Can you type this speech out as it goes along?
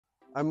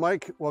I'm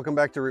Mike, welcome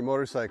back to Remote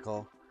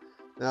Motorcycle.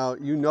 Now,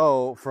 you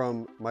know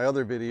from my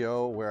other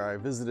video where I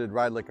visited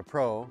Ride Like a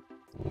Pro.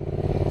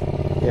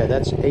 Yeah,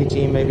 that's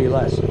 18, maybe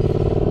less.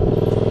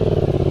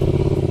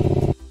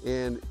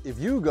 And if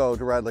you go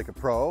to Ride Like a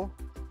Pro,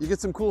 you get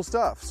some cool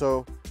stuff.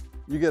 So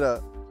you get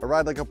a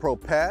Ride Like a Pro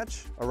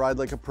patch, a Ride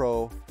Like a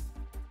Pro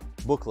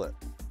booklet.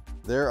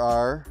 There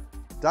are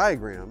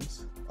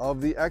diagrams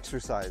of the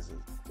exercises,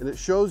 and it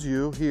shows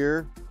you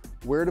here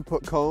where to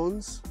put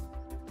cones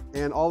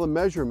and all the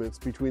measurements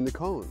between the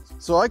cones.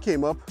 So I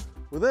came up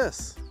with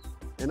this.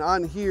 And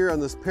on here,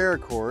 on this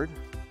paracord,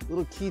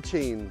 little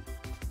keychain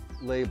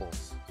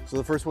labels. So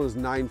the first one is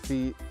 9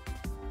 feet,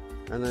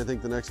 and I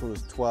think the next one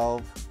is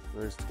 12.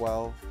 There's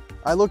 12.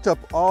 I looked up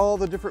all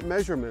the different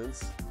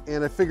measurements,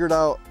 and I figured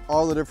out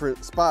all the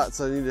different spots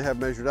I need to have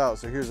measured out.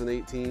 So here's an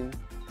 18.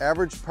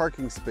 Average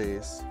parking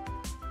space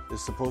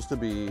is supposed to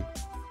be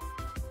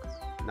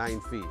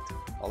 9 feet.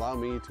 Allow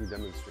me to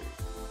demonstrate.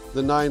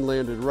 The 9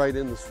 landed right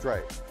in the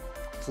stripe.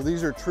 So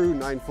these are true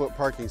 9-foot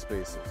parking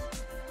spaces.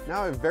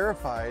 Now I've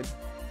verified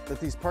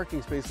that these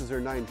parking spaces are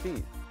 9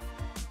 feet.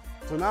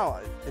 So now,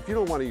 if you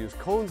don't want to use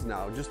cones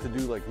now just to do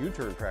like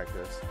U-turn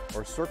practice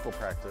or circle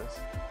practice,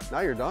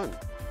 now you're done.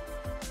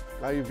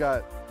 Now you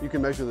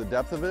can measure the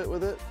depth of it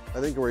with it.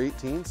 I think we're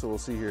 18, so we'll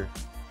see here.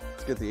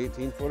 Let's get the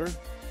 18-footer.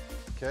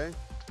 Okay.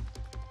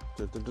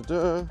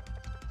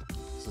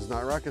 This is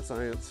not rocket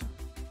science.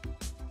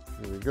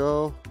 Here we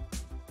go.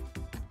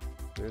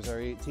 There's our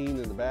 18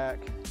 in the back.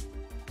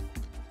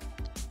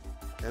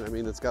 And I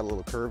mean, it's got a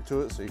little curve to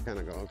it, so you kind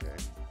of go, okay,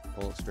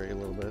 pull it straight a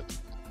little bit.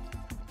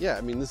 Yeah,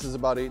 I mean, this is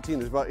about 18.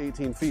 There's about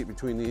 18 feet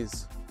between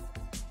these.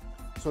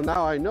 So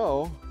now I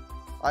know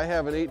I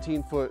have an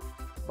 18-foot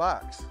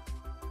box.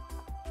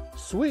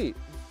 Sweet.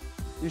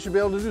 You should be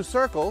able to do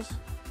circles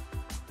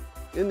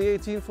in the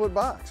 18-foot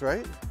box,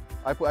 right?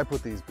 I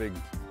put these big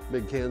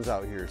cans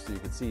out here so you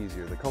can see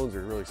easier. The cones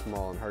are really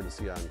small and hard to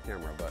see on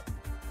camera,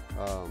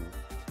 but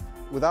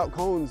without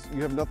cones,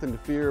 you have nothing to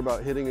fear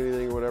about hitting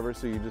anything or whatever,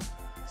 so you just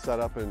set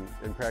up and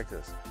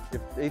practice. If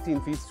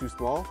 18 feet's too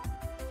small,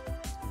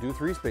 do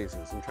 3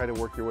 spaces and try to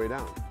work your way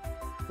down.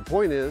 The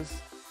point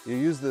is, you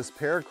use this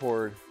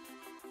paracord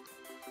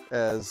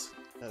as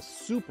a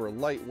super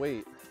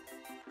lightweight.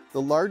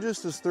 The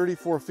largest is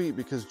 34 feet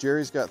because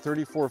Jerry's got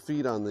 34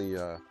 feet on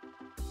the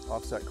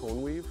offset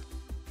cone weave.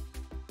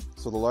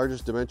 So the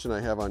largest dimension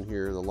I have on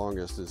here, the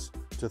longest, is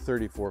to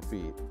 34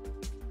 feet.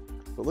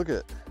 But look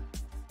at,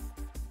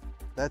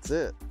 that's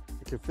it.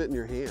 It can fit in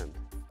your hand,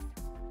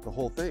 the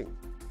whole thing,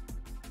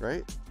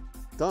 right?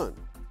 Done.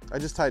 I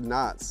just tied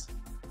knots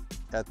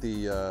at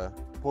the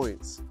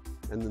points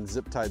and then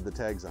zip tied the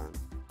tags on.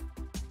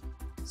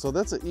 So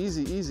that's an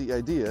easy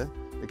idea.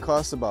 It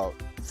costs about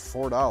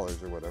 $4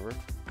 or whatever.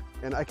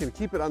 And I can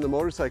keep it on the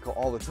motorcycle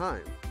all the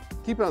time.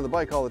 Keep it on the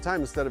bike all the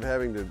time instead of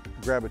having to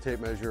grab a tape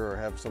measure or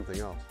have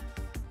something else.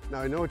 Now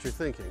I know what you're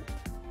thinking.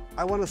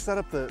 I want to set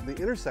up the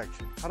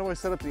intersection. How do I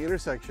set up the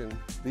intersection?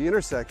 The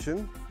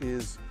intersection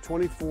is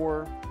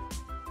 24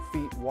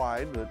 feet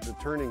wide. The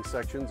turning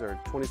sections are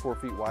 24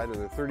 feet wide and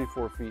they're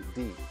 34 feet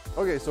deep.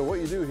 Okay, so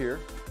what you do here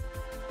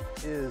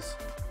is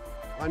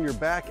on your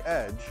back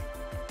edge,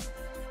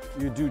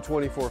 you do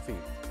 24 feet.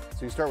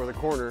 So you start with a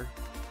corner,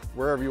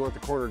 wherever you want the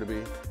corner to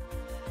be,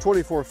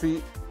 24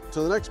 feet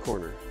to the next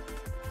corner.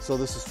 So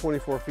this is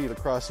 24 feet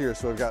across here.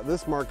 So I've got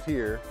this marked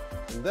here,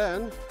 and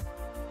then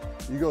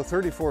you go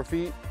 34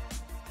 feet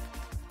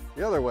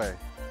the other way,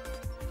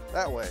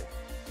 that way.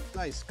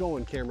 Nice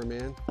going,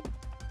 cameraman.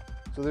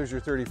 So there's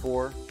your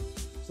 34.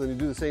 So then you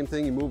do the same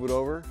thing, you move it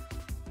over.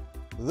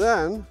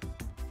 Then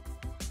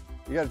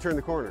you got to turn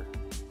the corner.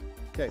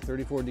 Okay,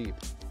 34 deep.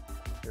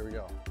 There we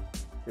go.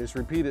 You just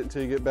repeat it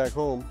until you get back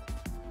home,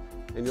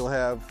 and you'll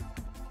have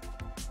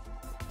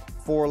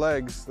 4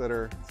 legs that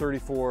are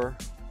 34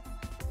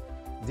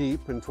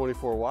 deep and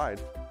 24 wide.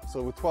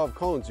 So with 12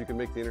 cones, you can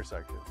make the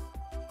intersection.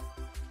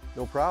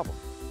 No problem,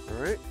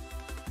 all right?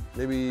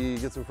 Maybe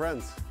get some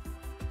friends,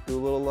 do a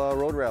little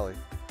road rally.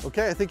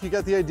 Okay, I think you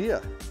got the idea.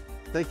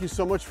 Thank you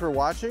so much for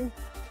watching.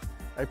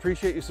 I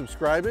appreciate you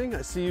subscribing.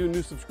 I see you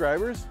new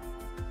subscribers.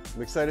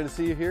 I'm excited to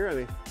see you here,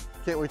 and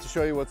I can't wait to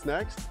show you what's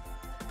next.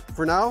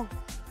 For now,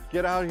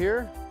 get out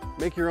here,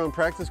 make your own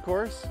practice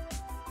course,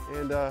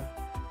 and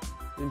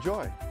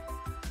enjoy.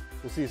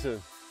 We'll see you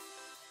soon.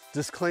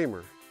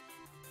 Disclaimer,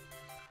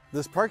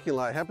 this parking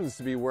lot happens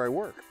to be where I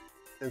work,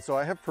 and so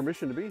I have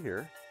permission to be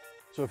here.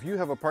 So if you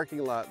have a parking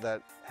lot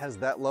that has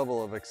that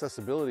level of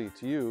accessibility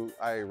to you,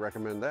 I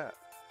recommend that.